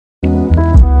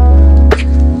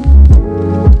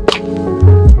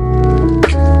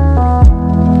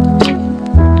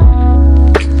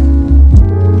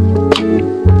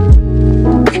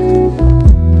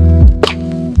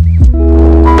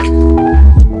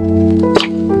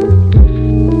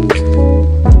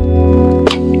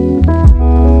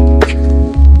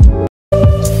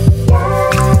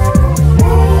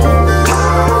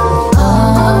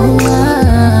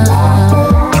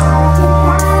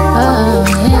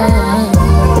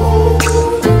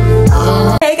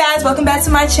back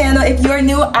to my channel. If you're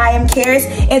new, I am Karis,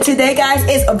 and today guys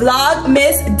is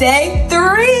Vlogmas day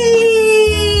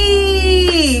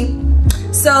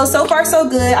 3. So far so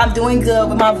good. I'm doing good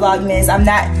with my Vlogmas. I'm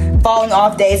not falling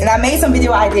off days, and I made some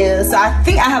video ideas, so I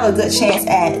think I have a good chance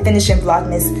at finishing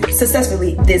Vlogmas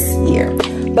successfully this year.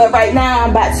 But right now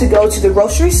I'm about to go to the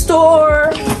grocery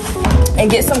store and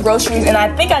get some groceries, and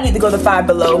I think I need to go to Five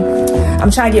Below.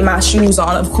 I'm trying to get my shoes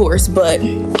on, of course, but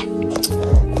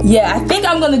yeah, I think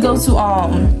I'm gonna go to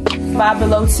Five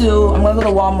Below too. I'm gonna go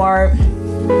to Walmart,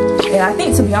 and I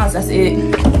think, to be honest, that's it.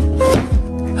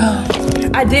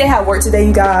 I did have work today,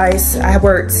 you guys. I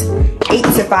worked 8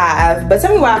 to 5, but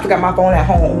tell me why I forgot my phone at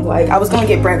home. Like, I was gonna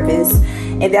get breakfast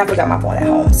and then I forgot my phone at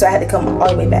home, so I had to come all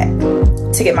the way back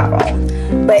to get my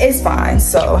phone. But it's fine.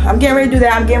 So I'm getting ready to do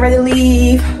that. I'm getting ready to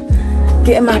leave,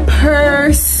 getting my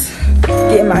purse,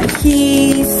 getting my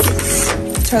keys,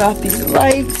 turn off these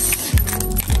lights,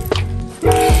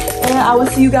 and I will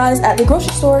see you guys at the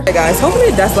grocery store. Hey guys,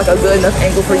 hopefully that's like a good enough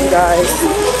angle for you guys.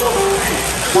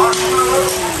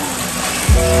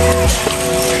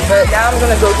 But now I'm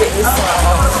gonna go get me some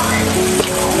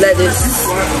lettuce,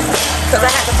 because I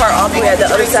had to park all the way at the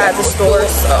other side of the store,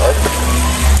 so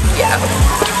yeah.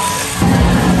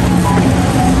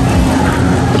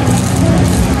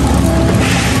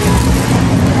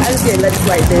 I just get lettuce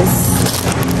like this.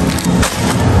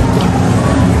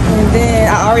 And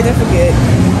then I already forget.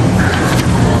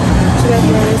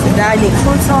 And then I need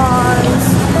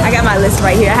croutons. I got my list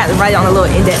right here. I had to write it on a little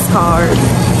index card,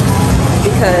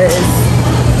 because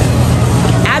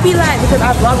I be like, because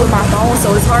I vlog with my phone,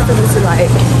 so it's hard for me to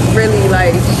like really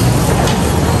like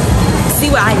see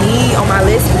what I need on my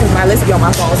list, because my list be on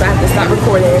my phone, so I have to stop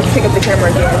recording, pick up the camera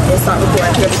again, and start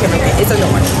recording, pick up the camera again. It's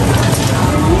annoying.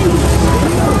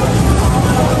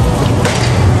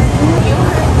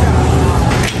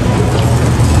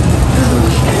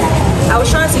 I was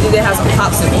trying to see if they have some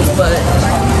popsicles, but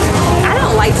I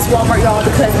don't like this Walmart, y'all,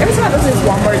 because every time I go to this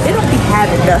Walmart, they don't be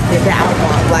having nothing that I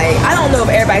want. Like, I don't know if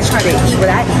everybody's trying to eat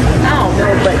what I eat. I don't know,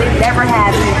 but they never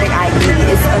have anything I need.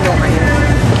 It's annoying.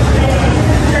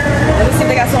 Let me see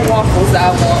if they got some waffles that I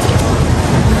want.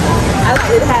 I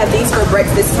like to have these for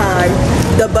breakfast time.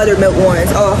 The buttermilk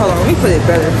ones. Oh, hold on, let me put it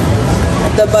better.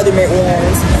 The buttermilk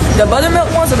ones. The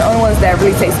buttermilk ones are the only ones that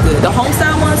really taste good. The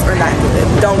homestyle ones are not good.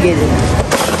 Don't get it.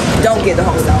 Don't get the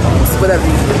homestyle ones. Whatever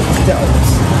you do, don't.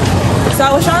 So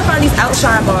I was trying to find these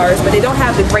Outshine bars, but they don't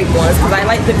have the grape ones, because I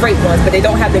like the grape ones, but they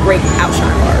don't have the grape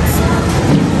Outshine bars.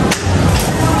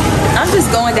 I'm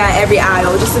just going down every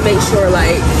aisle just to make sure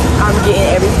like I'm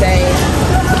getting everything.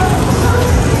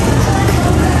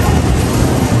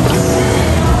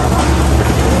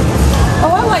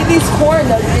 Oh, I like these corn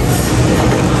nuggets.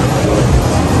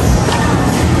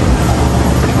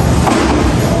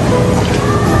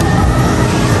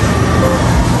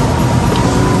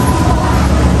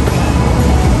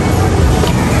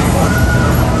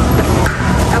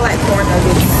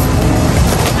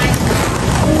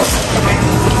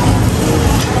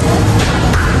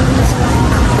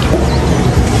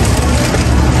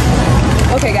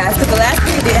 Okay guys, because the last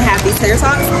week didn't have these tater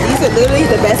tots. These are literally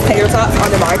the best tater tots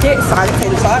on the market, Sonic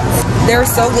tater tots. They're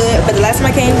so good, but the last time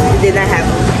I came, they did not have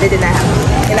them. They did not have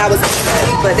them. And I was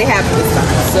upset, but they have them this time,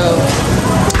 so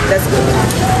that's good.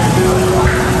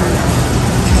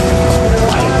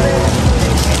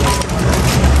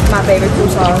 My favorite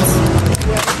croutons.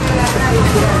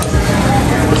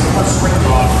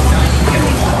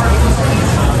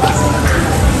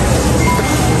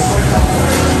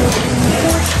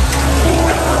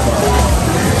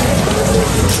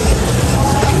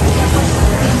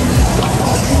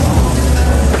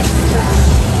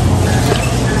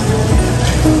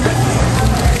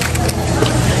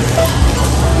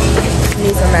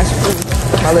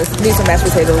 Need some mashed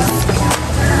potatoes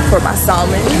for my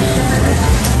salmon.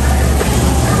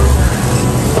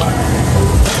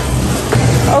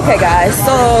 Okay guys,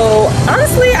 so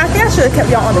honestly I think I should have kept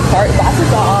y'all on the cart, but I took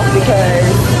y'all off because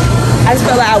I just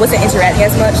felt like I wasn't interacting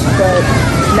as much. But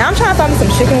now I'm trying to find me some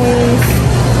chicken wings.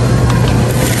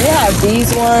 They have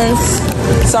these ones,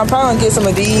 so I'm probably gonna get some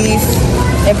of these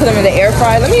and put them in the air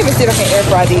fryer. Let me even see if I can air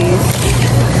fry these.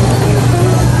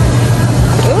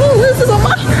 Ooh, what is this on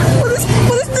my, what is this?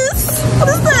 What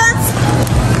is that?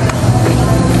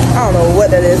 I don't know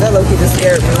what that is. That low-key just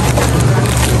scared me.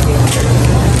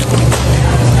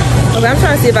 Okay, I'm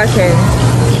trying to see if I can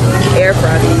air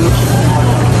fry these.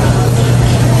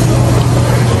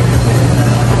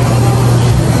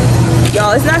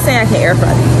 Y'all, it's not saying I can air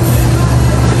fry these.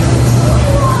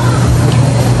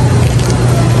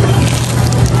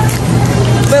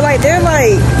 But like, they're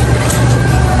like,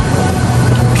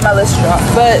 my list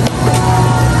dropped, but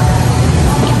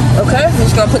I'm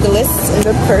just gonna put the list in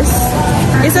the purse.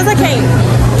 It says I can't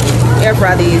air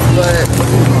fry these, but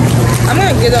I'm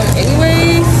gonna get them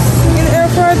anyways in the air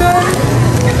fryer though.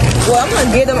 Well, I'm gonna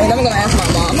get them and I'm gonna ask my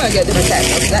mom. I'm gonna get a different tag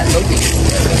because that's so cute.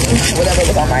 Whatever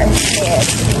was on my head.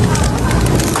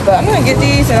 But I'm gonna get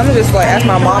these and I'm gonna just like ask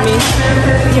my mommy,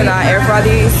 can I air fry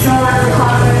these?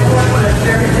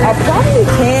 I probably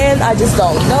can, I just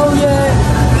don't know yet.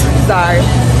 Sorry.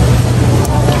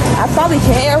 I probably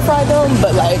can air fry them,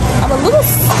 but like I'm a little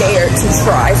scared to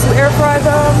try to air fry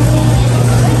them.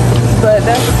 But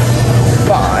that's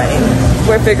fine.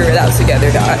 We're figuring it out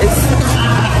together, guys.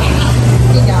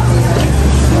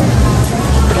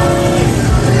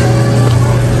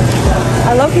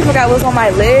 I low key forgot what's on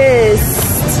my list.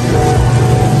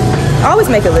 I always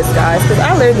make a list, guys, because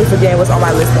I literally forget what's on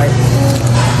my list like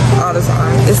all the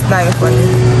time. It's not even funny.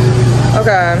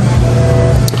 Okay.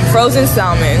 Frozen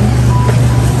salmon.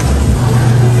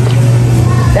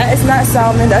 That is not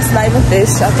salmon. That's not even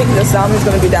fish. I think the salmon is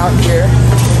going to be down here.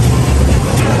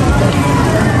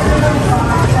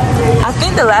 I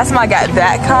think the last time I got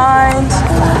that kind,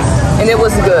 and it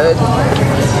was good.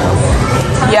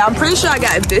 Yeah, I'm pretty sure I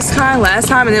got this kind last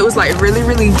time, and it was like really,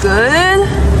 really good.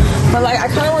 But like, I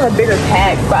kind of want a bigger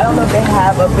pack, but I don't know if they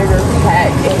have a bigger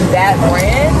pack in that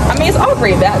brand. I mean, it's all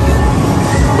great value.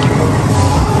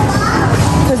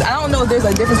 Because I don't know if there's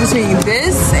a difference between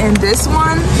this and this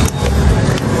one.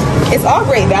 It's all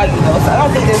great value though, so I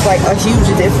don't think there's like a huge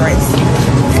difference.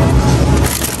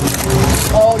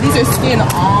 Oh, these are skin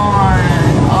on.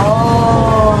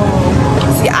 Oh.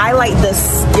 See, I like the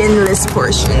skinless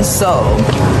portion, so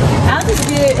I'll just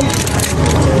get...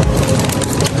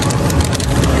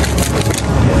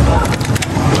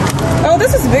 Oh,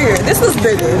 this is bigger. This was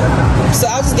bigger. So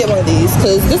I'll just get one of these,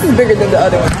 because this is bigger than the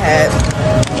other one I had.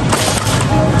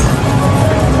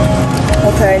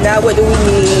 Okay, now what do we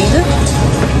need?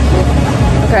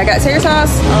 Okay, I got tater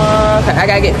sauce. Okay, I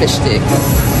gotta get fish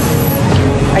sticks.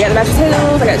 I got the mashed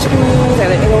potatoes, I got chicken wings, I got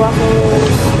the egg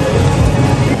waffles.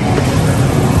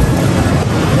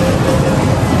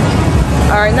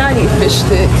 Alright, now I need fish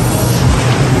sticks.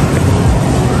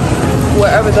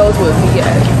 Wherever those would be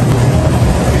at.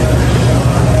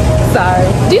 Sorry.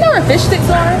 Do you know where fish sticks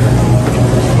are?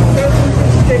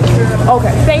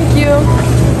 Okay, thank you.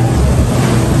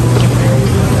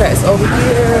 Okay, it's over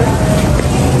here.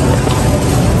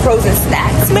 Frozen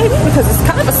snacks, maybe? Because it's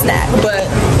kind of a snack, but...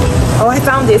 Oh, I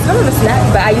found it. It's kind of a snack,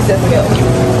 but I use it as milk.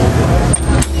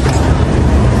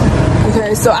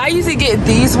 Okay, so I usually get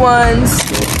these ones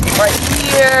right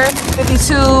here,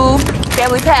 52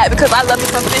 family pack, because I love me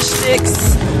some fish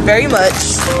sticks very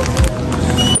much.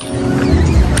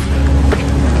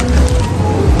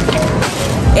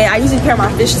 And I usually pair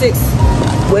my fish sticks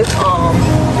with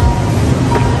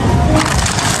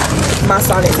my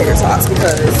Sonic tater tots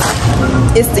because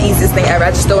it's the easiest thing ever. I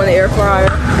just throw in the air fryer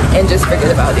and just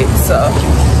forget about it. So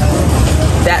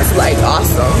that's like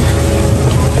awesome.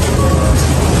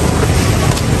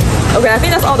 Okay, I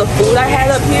think that's all the food I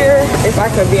had up here, if I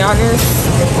could be honest.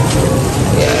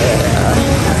 Yeah.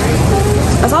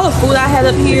 That's all the food I had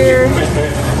up here.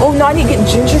 Oh no, I need to get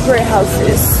gingerbread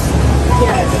houses.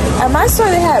 Yeah. At my store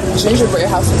they have gingerbread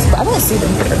houses, but I don't see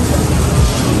them here.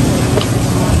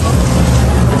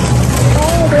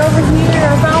 Oh, they're over here.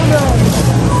 I found them.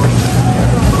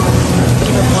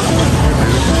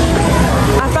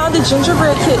 I found the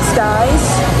gingerbread kits, guys.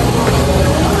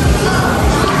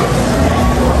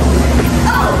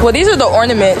 Well, these are the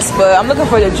ornaments, but I'm looking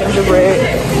for the gingerbread.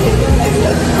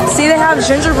 See, they have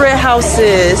gingerbread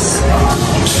houses.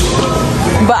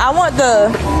 But I want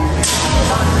the...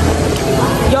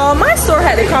 Y'all, my store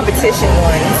had the competition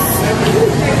ones.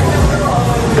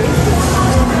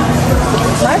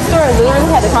 My store literally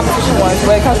had the competition ones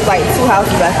where it comes to like 2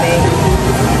 houses, I think.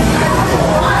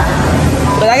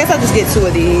 But I guess I'll just get 2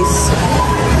 of these.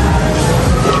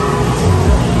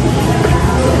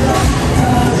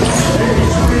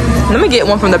 Let me get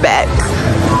one from the back.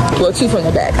 Well, 2 from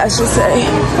the back, I should say.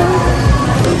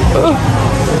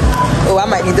 Oh, I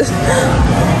might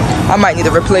need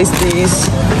to replace these.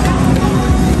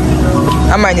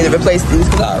 I might need to replace these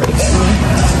because I already got them.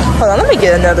 Hold on, let me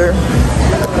get another.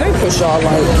 Let me push y'all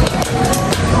like,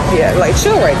 yeah, like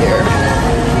chill right there.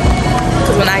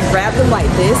 Because when I grabbed them like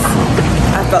this,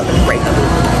 I felt them break.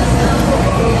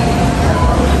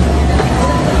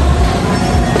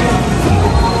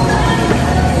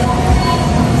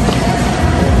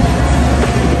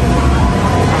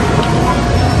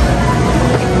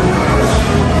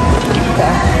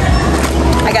 Okay.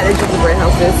 I got the gingerbread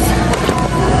houses.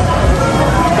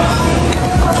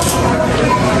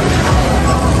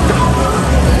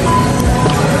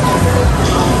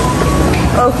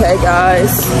 Okay,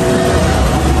 guys.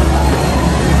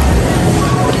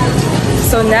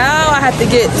 So now I have to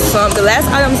get some, the last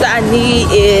items that I need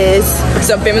is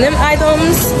some feminine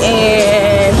items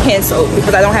and hand soap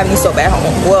because I don't have any soap at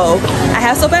home. Well, I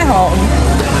have soap at home,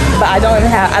 but I don't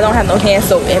have no hand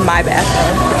soap in my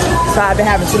bathroom. So I've been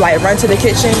having to like run to the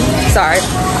kitchen. Sorry.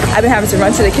 I've been having to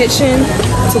run to the kitchen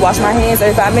to wash my hands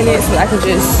every 5 minutes and I can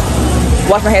just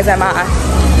wash my hands in my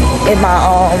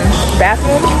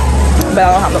bathroom. But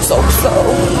I don't have no soap, so.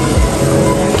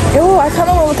 Ew, I kind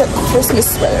of want to look at Christmas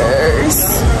sweaters.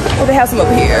 Oh, they have some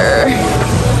over here.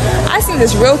 I seen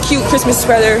this real cute Christmas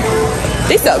sweater.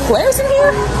 They sell Claire's in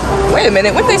here? Wait a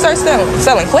minute, when did they start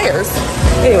selling Claire's?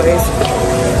 Anyways.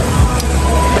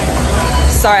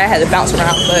 Sorry I had to bounce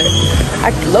around, but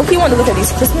I low-key wanted to look at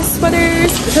these Christmas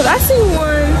sweaters because I seen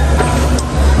one.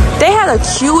 They had a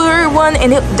cuter one,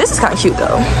 and this is kind of cute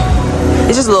though.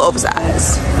 It's just a little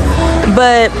oversized.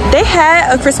 But they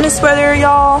had a Christmas sweater,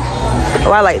 y'all.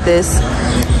 Oh, I like this.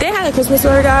 They had a Christmas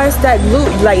sweater, guys, that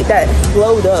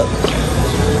glowed up.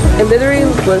 It literally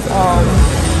was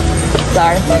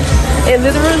sorry. It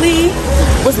literally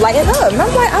was lighting up. And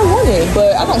I'm like, I want it,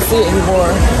 but I don't see it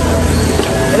anymore.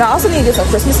 And I also need to get some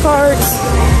Christmas cards.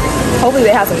 Hopefully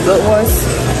they have some good ones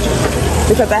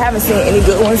because I haven't seen any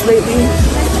good ones lately.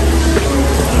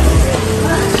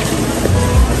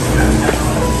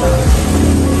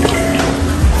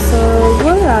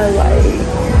 What do I like?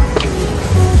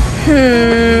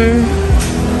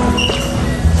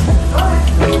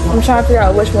 I'm trying to figure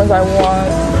out which ones I want.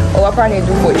 Oh, I probably need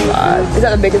to do 45. Is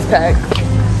that the biggest pack?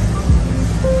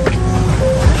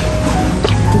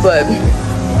 But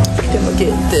then we'll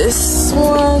get this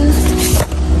one.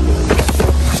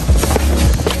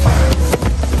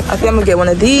 I think I'm gonna get one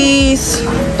of these.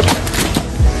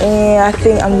 And I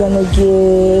think I'm gonna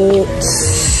get,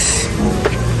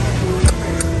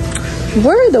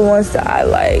 where are the ones that I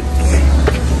like?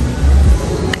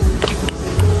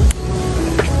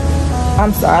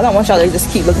 I'm sorry, I don't want y'all to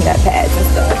just keep looking at pads and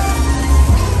stuff.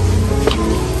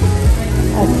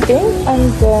 I think I'm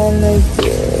gonna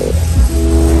get,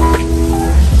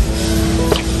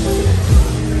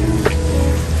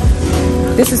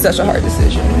 this is such a hard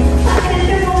decision.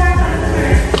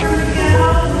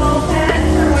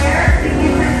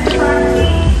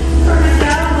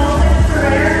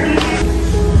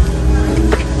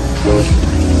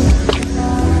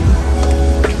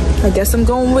 I guess I'm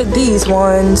going with these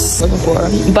ones. Looking for,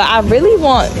 but I really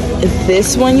want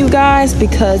this one, you guys,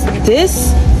 because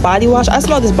this body wash, I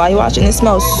smell this body wash and it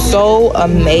smells so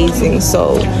amazing.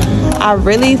 So I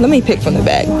really, let me pick from the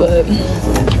back, but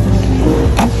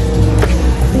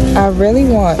I really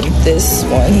want this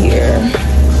one here.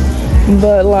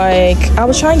 But like, I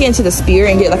was trying to get into the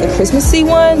spirit and get like a Christmassy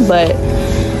one, but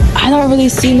I don't really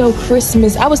see no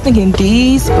Christmas. I was thinking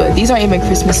these, but these aren't even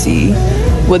Christmassy.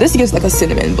 Well, this gives like a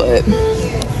cinnamon, but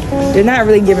they're not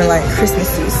really giving like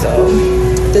Christmassy, so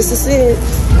this is it.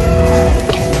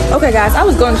 Okay, guys, I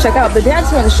was going to check out, but then I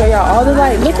just want to show y'all all the,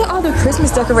 like, look at all the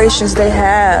Christmas decorations they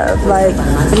have. Like,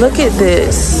 look at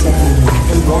this.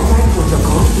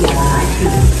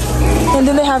 And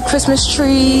then they have Christmas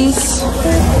trees.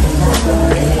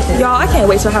 Y'all, I can't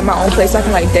wait till I have my own place so I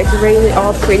can like decorate it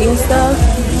all pretty and stuff.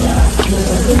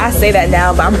 I say that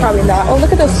now, but I'm probably not. Oh,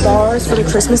 look at the stars for the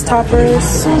Christmas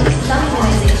toppers.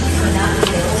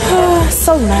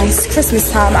 So nice. Christmas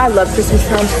time. I love Christmas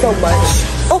time so much.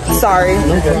 Oh, sorry.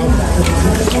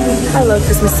 I love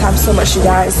Christmas time so much, you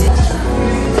guys.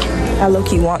 I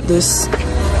low-key want this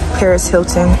Paris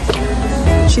Hilton.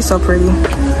 She's so pretty.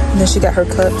 And then she got her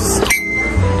cups.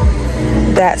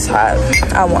 That's hot.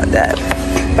 I want that.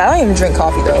 But I don't even drink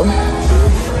coffee though.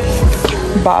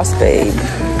 Boss Babe.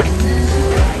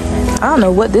 I don't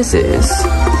know what this is.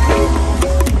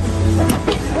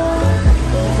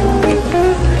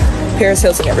 Paris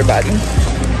Hilton, everybody.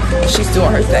 She's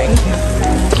doing her thing.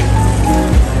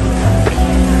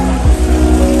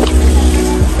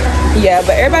 Yeah,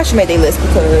 but everybody should make their list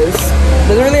because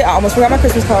literally I almost forgot my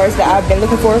Christmas cards that I've been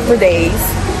looking for days.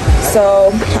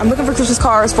 So I'm looking for Christmas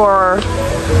cards for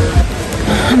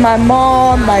my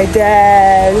mom, my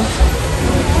dad,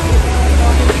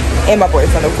 and my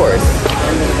boyfriend, of course.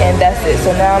 And that's it.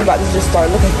 So now I'm about to just start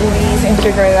looking through these and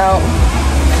figuring out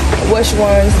which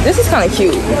ones. This is kind of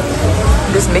cute,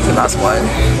 this Mickey Mouse one.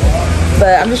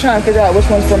 But I'm just trying to figure out which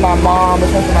one's for my mom,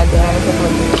 which one's for my dad, which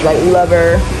one's for, like,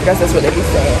 lover. I guess that's what they be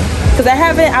saying. Because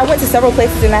I went to several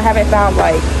places and I haven't found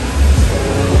like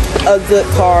a good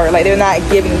card. Like, they're not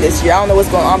giving this year. I don't know what's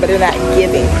going on, but they're not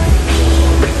giving.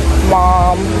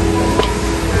 Mom.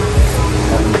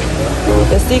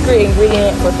 The secret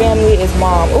ingredient for family is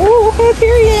mom. Ooh, okay,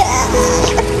 period.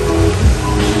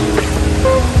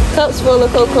 Cups full of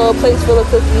cocoa, plates full of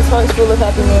cookies, hearts full of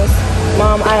happiness.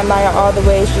 Mom, I admire all the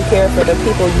ways you care for the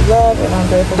people you love, and I'm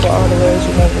grateful for all the ways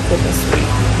you make the Christmas sweet.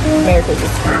 Merry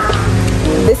Christmas.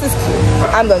 This is cute.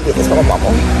 I'm gonna get this for my mama.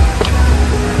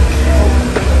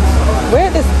 Where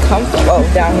did this come from? Oh,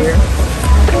 down here.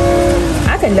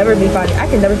 I can never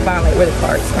find like where the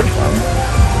cards come from.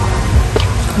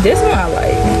 This one I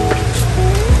like,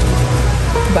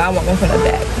 but I want one from the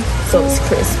back, so it's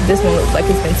crisp. This one looks like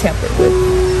it's been tampered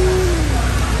with.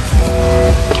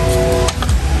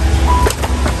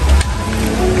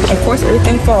 Of course,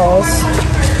 everything falls.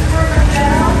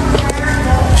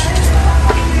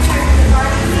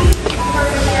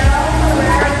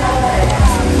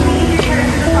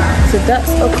 So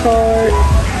that's a card.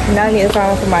 Now I need to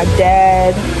find one for my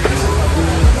dad.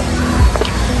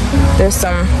 There's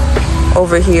some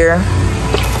over here.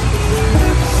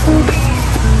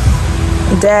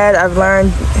 Dad, I've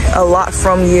learned a lot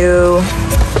from you.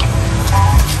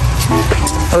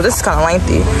 Oh, this is kind of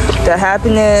lengthy. The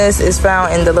happiness is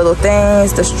found in the little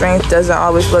things. The strength doesn't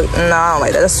always look. No, I don't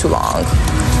like that. That's too long.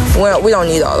 We don't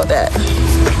need all of that.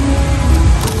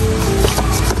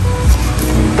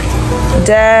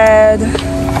 Dad,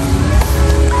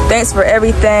 thanks for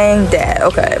everything. Dad,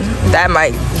 okay, that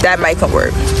might come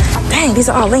work. Dang, these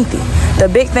are all lengthy. The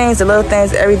big things, the little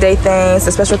things, the everyday things,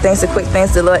 the special things, the quick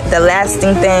things, the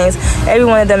lasting things. Every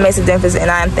one of them makes a difference, and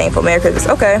I am thankful. Merry Christmas.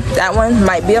 Okay, that one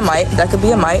might be a might. That could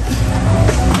be a might.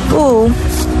 Ooh,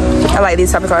 I like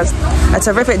these type of cards. A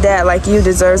terrific dad like you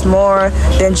deserves more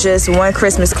than just one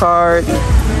Christmas card.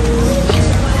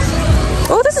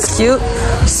 Oh, this is cute.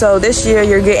 So this year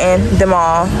you're getting them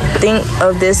all. Think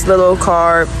of this little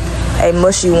card, a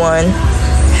mushy one.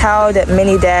 How that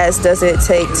many dads does it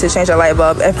take to change a light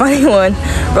bulb? A funny one.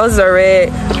 Roses are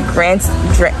red.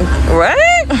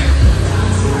 What?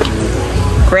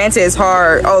 Granted is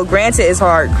hard. Oh, granted is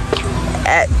hard.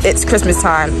 It's Christmas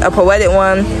time. A poetic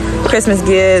one. Christmas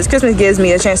gives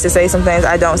me a chance to say some things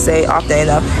I don't say often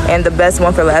enough. And the best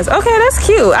one for last. Okay, that's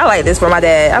cute. I like this for my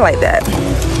dad. I like that.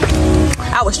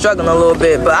 I was struggling a little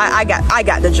bit, but I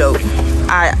got the joke.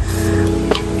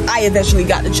 I eventually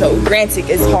got the joke. Granted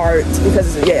is hard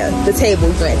because yeah, the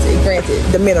table granted,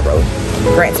 the mineral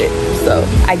granted. So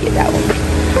I get that one.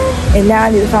 And now I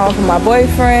need to find one for my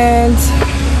boyfriend.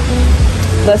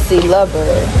 Let's see,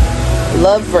 lover.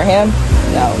 Love for him?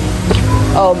 No.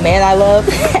 Oh, man I love.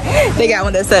 They got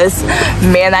one that says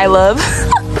man I love.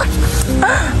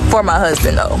 For my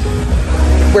husband though.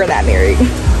 We're not married.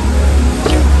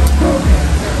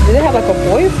 Do they have like a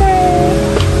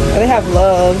boyfriend? Or they have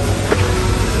love?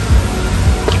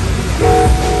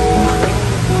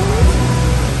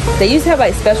 They used to have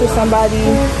like special somebody.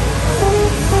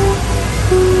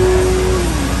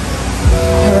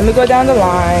 Let me go down the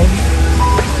line.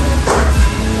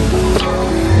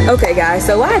 Okay guys,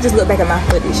 so I just looked back at my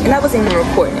footage and I wasn't even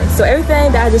recording it. So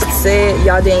everything that I just said,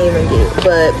 y'all didn't even get.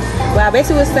 But what I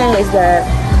basically was saying is that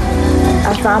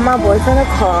I found my boyfriend a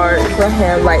card for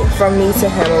him, like from me to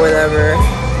him or whatever.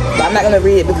 But I'm not gonna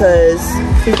read it because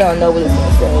he's gonna know what it's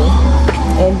gonna say.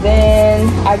 And then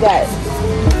I got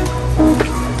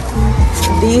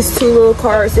these two little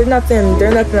cards. They're nothing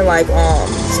like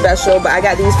special, but I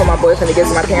got these for my boyfriend to give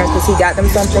to my parents because he got them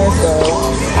something. So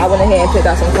I went ahead and picked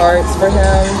out some cards for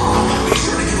him.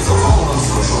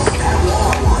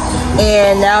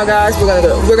 And now guys, we're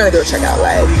gonna go check out.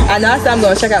 Like, I know I said I'm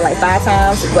gonna check out like 5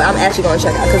 times, but I'm actually gonna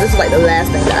check out because this is like the last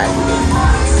thing that I do.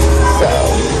 So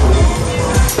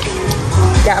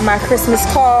got my Christmas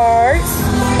cards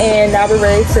and now we're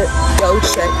ready to go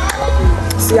check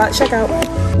out. See y'all at checkout.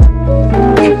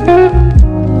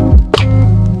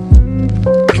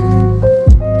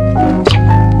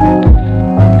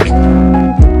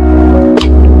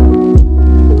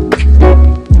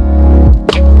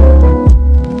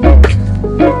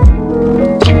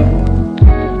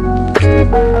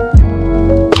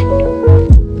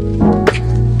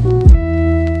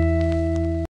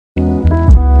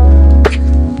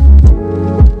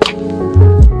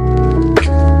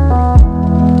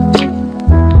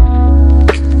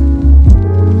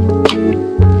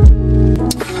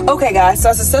 Okay guys, so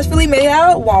I successfully made it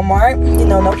out at Walmart. You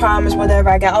know, no problems, whatever.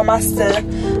 I got all my stuff.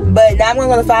 But now I'm gonna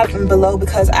go to 5 and below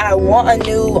because I want a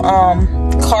new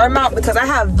card mount because I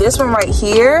have this one right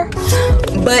here,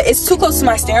 but it's too close to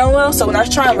my steering wheel. So when I was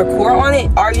trying to record on it,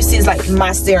 all you see is like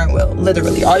my steering wheel.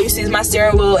 Literally, all you see is my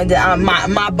steering wheel and then my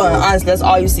button. Honestly, that's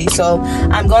all you see. So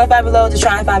I'm going to 5 below to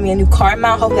try and find me a new card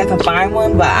mount. Hopefully I can find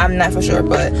one, but I'm not for sure.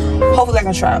 But hopefully I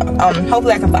can try.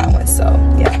 Hopefully I can find one. So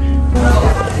yeah.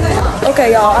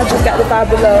 Okay, y'all, I just got to 5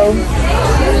 below.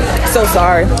 So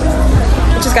sorry.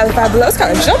 just got a Five Below. It's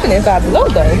kind of jumping in Five Below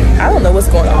though. I don't know what's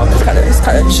going on. It's kind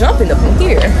of jumping up in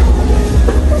here.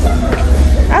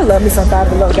 I love me some Five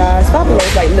Below, guys. Five Below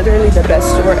is like literally the best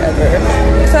store ever.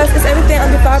 Because it's everything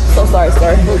under $5. Sorry.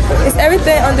 It's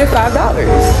everything under $5.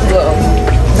 Well,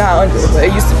 not under, but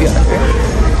it used to be under.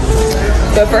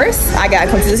 But first, I gotta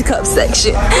come to this cup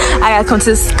section.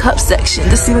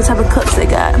 To see what type of cups they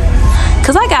got.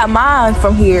 Cause I got mine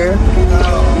from here.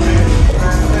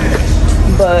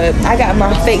 But I got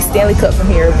my fake Stanley cup from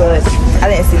here, but I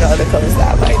didn't see no other colors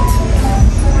that I liked.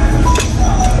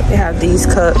 They have these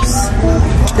cups.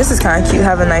 This is kind of cute.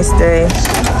 Have a nice day.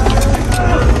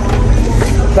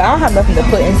 But I don't have nothing to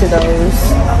put into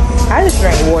those. I just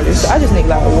drink water, so I just need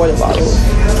like a water bottle.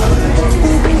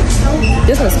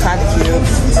 This one's kind of cute,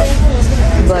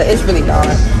 but it's really not.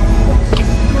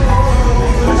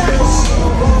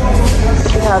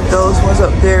 We have those ones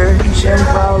up there, gym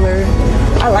prowler.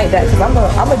 I like that because I'm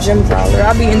a gym prowler.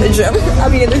 I'll be in the gym.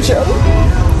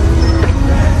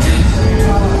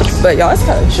 But y'all, it's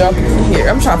kind of jumpy in here.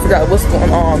 I'm trying to figure out what's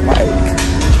going on. Like,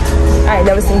 I ain't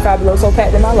never seen Five Below so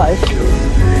packed in my life.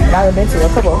 And I've been to a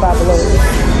couple of Five Belows.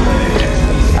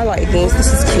 I like this.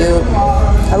 This is cute.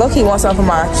 I low-key want something for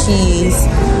my keys.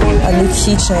 A new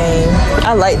keychain.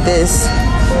 I like this.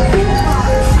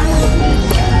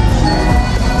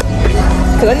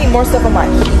 Cause I need more stuff on my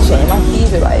keychain. My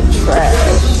keys are like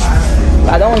trash.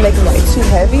 I don't want to make them like too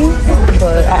heavy,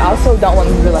 but I also don't want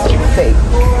them to be like fake.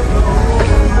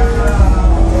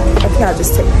 I think I'll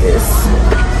just take this.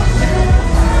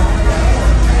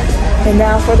 And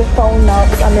now for the phone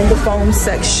mounts. I'm in the phone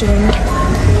section.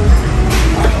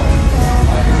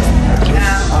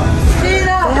 They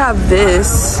have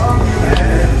this.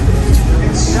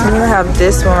 I'm gonna have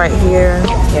this one right here.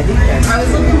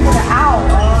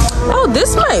 Oh,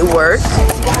 this might work.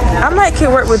 I might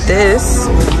can work with this.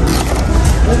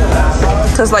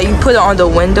 Cause like you put it on the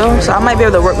window, so I might be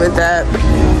able to work with that.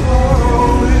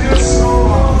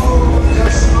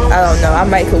 I don't know. I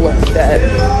might could work with that.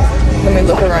 Let me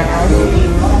look around.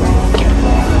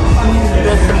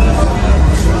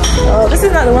 Oh, this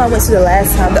is not the one I went to the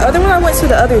last time. The other one I went to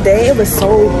the other day, it was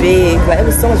so big. Like, it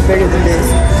was so much bigger than this.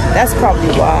 That's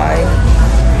probably why.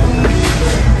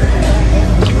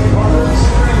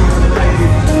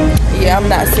 Yeah, I'm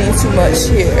not seeing too much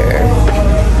here.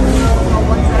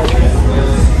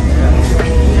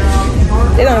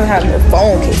 They don't have no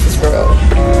phone cases for real.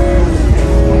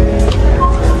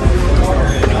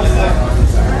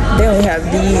 They only have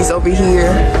these over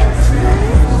here.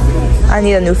 I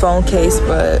need a new phone case,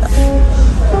 but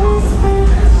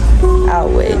I'll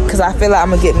wait. Cause I feel like I'm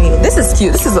gonna get me, this is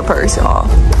cute, this is a purse, y'all.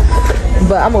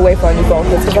 But I'm gonna wait for a new phone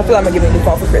case because I feel like I'm gonna get me a new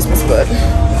phone for Christmas, but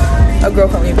a girl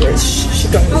can only wish. She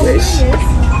can only wish.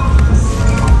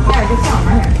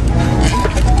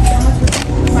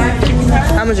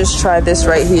 I'm gonna just try this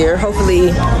right here.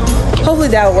 Hopefully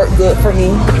that'll work good for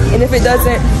me. And if it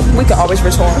doesn't, we can always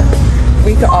return.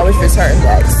 We can always return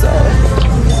back, so.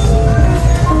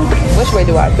 Which way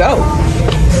do I go?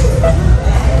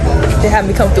 They have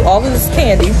me come through all of this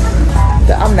candy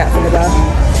that I'm not gonna buy.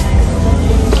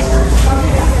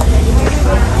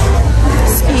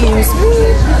 Excuse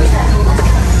me.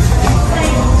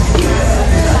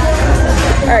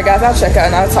 Alright guys, I'll check out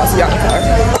and I'll talk to y'all in the car.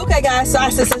 Okay guys, so I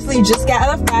successfully just got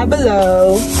out of Five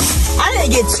Below. I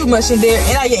didn't get too much in there,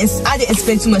 and I didn't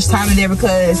spend too much time in there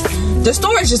because the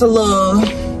store is just a little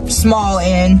small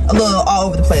and a little all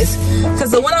over the place.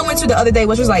 Because the one I went to the other day,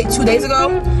 which was like 2 days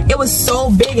ago, it was so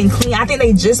big and clean. I think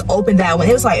they just opened that one.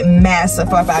 It was like massive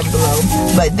for Five Below,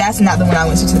 but that's not the one I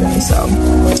went to today, so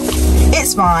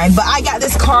it's fine. But I got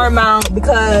this car mount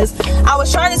because I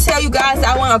was trying to tell you guys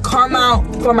that I want a car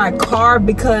mount for my car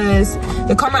because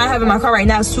the car mount I have in my car right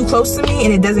now is too close to me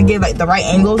and it doesn't give like the right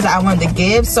angles that I wanted to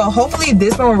give. So hopefully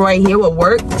this one right here will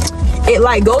work. It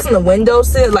like goes in the window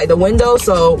sill, like the window.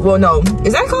 So, well, no,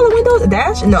 is that called a window? The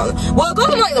dash? No. Well, it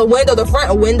goes in like the window, the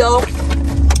front window.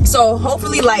 So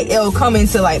hopefully like it'll come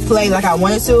into like play like I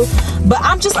wanted to. But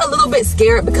I'm just a little bit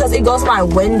scared because it goes in my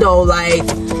window. Like,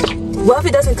 what if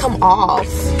it doesn't come off?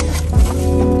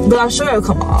 But I'm sure it'll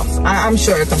come off. I'm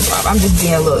sure it comes off. I'm just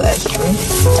being a little extra.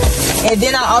 And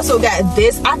then I also got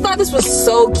this. I thought this was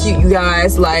so cute, you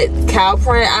guys. Like cow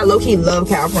print. I low-key love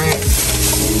cow print,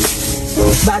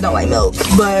 but I don't like milk.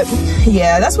 But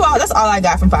yeah, that's all I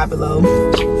got from Five Below.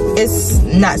 It's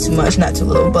not too much, not too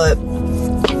little. But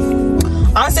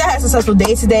honestly, I had a successful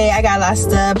day today. I got a lot of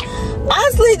stuff.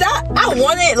 Honestly, I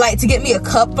wanted like to get me a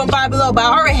cup from Five Below, but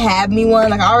I already have me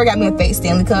one. Like I already got me a fake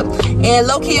Stanley cup. And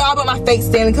low-key, y'all bought my fake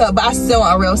Stanley cup, but I still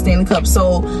want a real Stanley cup.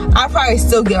 So I'll probably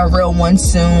still get a real one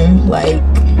soon. Like,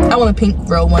 I want a pink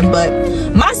roll one, but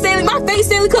my face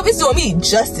Stanley Cup is doing me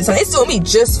justice. It's doing me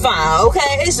just fine,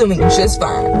 okay? It's doing me just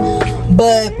fine.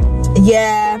 But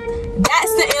yeah,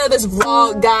 that's the end of this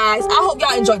vlog, guys. I hope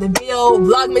y'all enjoyed the video.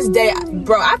 Vlogmas day,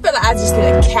 bro. I feel like I just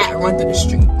did a cat run through the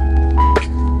street.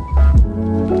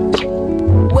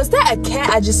 Was that a cat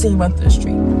I just seen run through the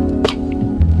street?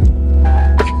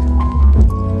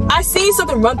 I seen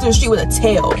something run through the street with a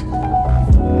tail.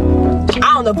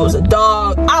 I don't know if it was a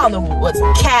dog. I don't know if it was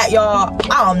a cat, y'all.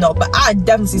 I don't know, but I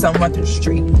definitely see something run through the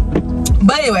street.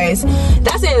 But anyways,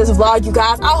 that's the end of this vlog, you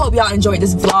guys. I hope y'all enjoyed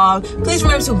this vlog. Please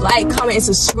remember to like, comment, and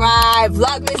subscribe.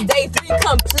 Vlogmas day 3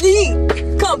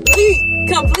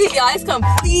 complete, y'all. It's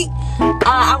complete.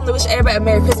 I want to wish everybody a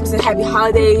Merry Christmas and Happy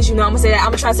Holidays. You know, I'm gonna say that. I'm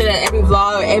gonna try to say that every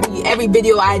vlog, every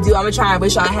video I do. I'm gonna try and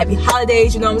wish y'all Happy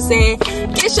Holidays. You know what I'm saying?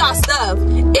 Get y'all stuff.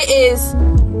 It is,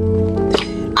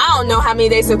 I don't know how many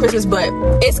days till Christmas, but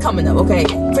it's coming up, okay?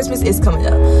 Christmas is coming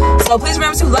up. So please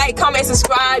remember to like, comment, and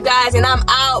subscribe, guys. And I'm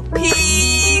out.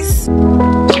 Peace.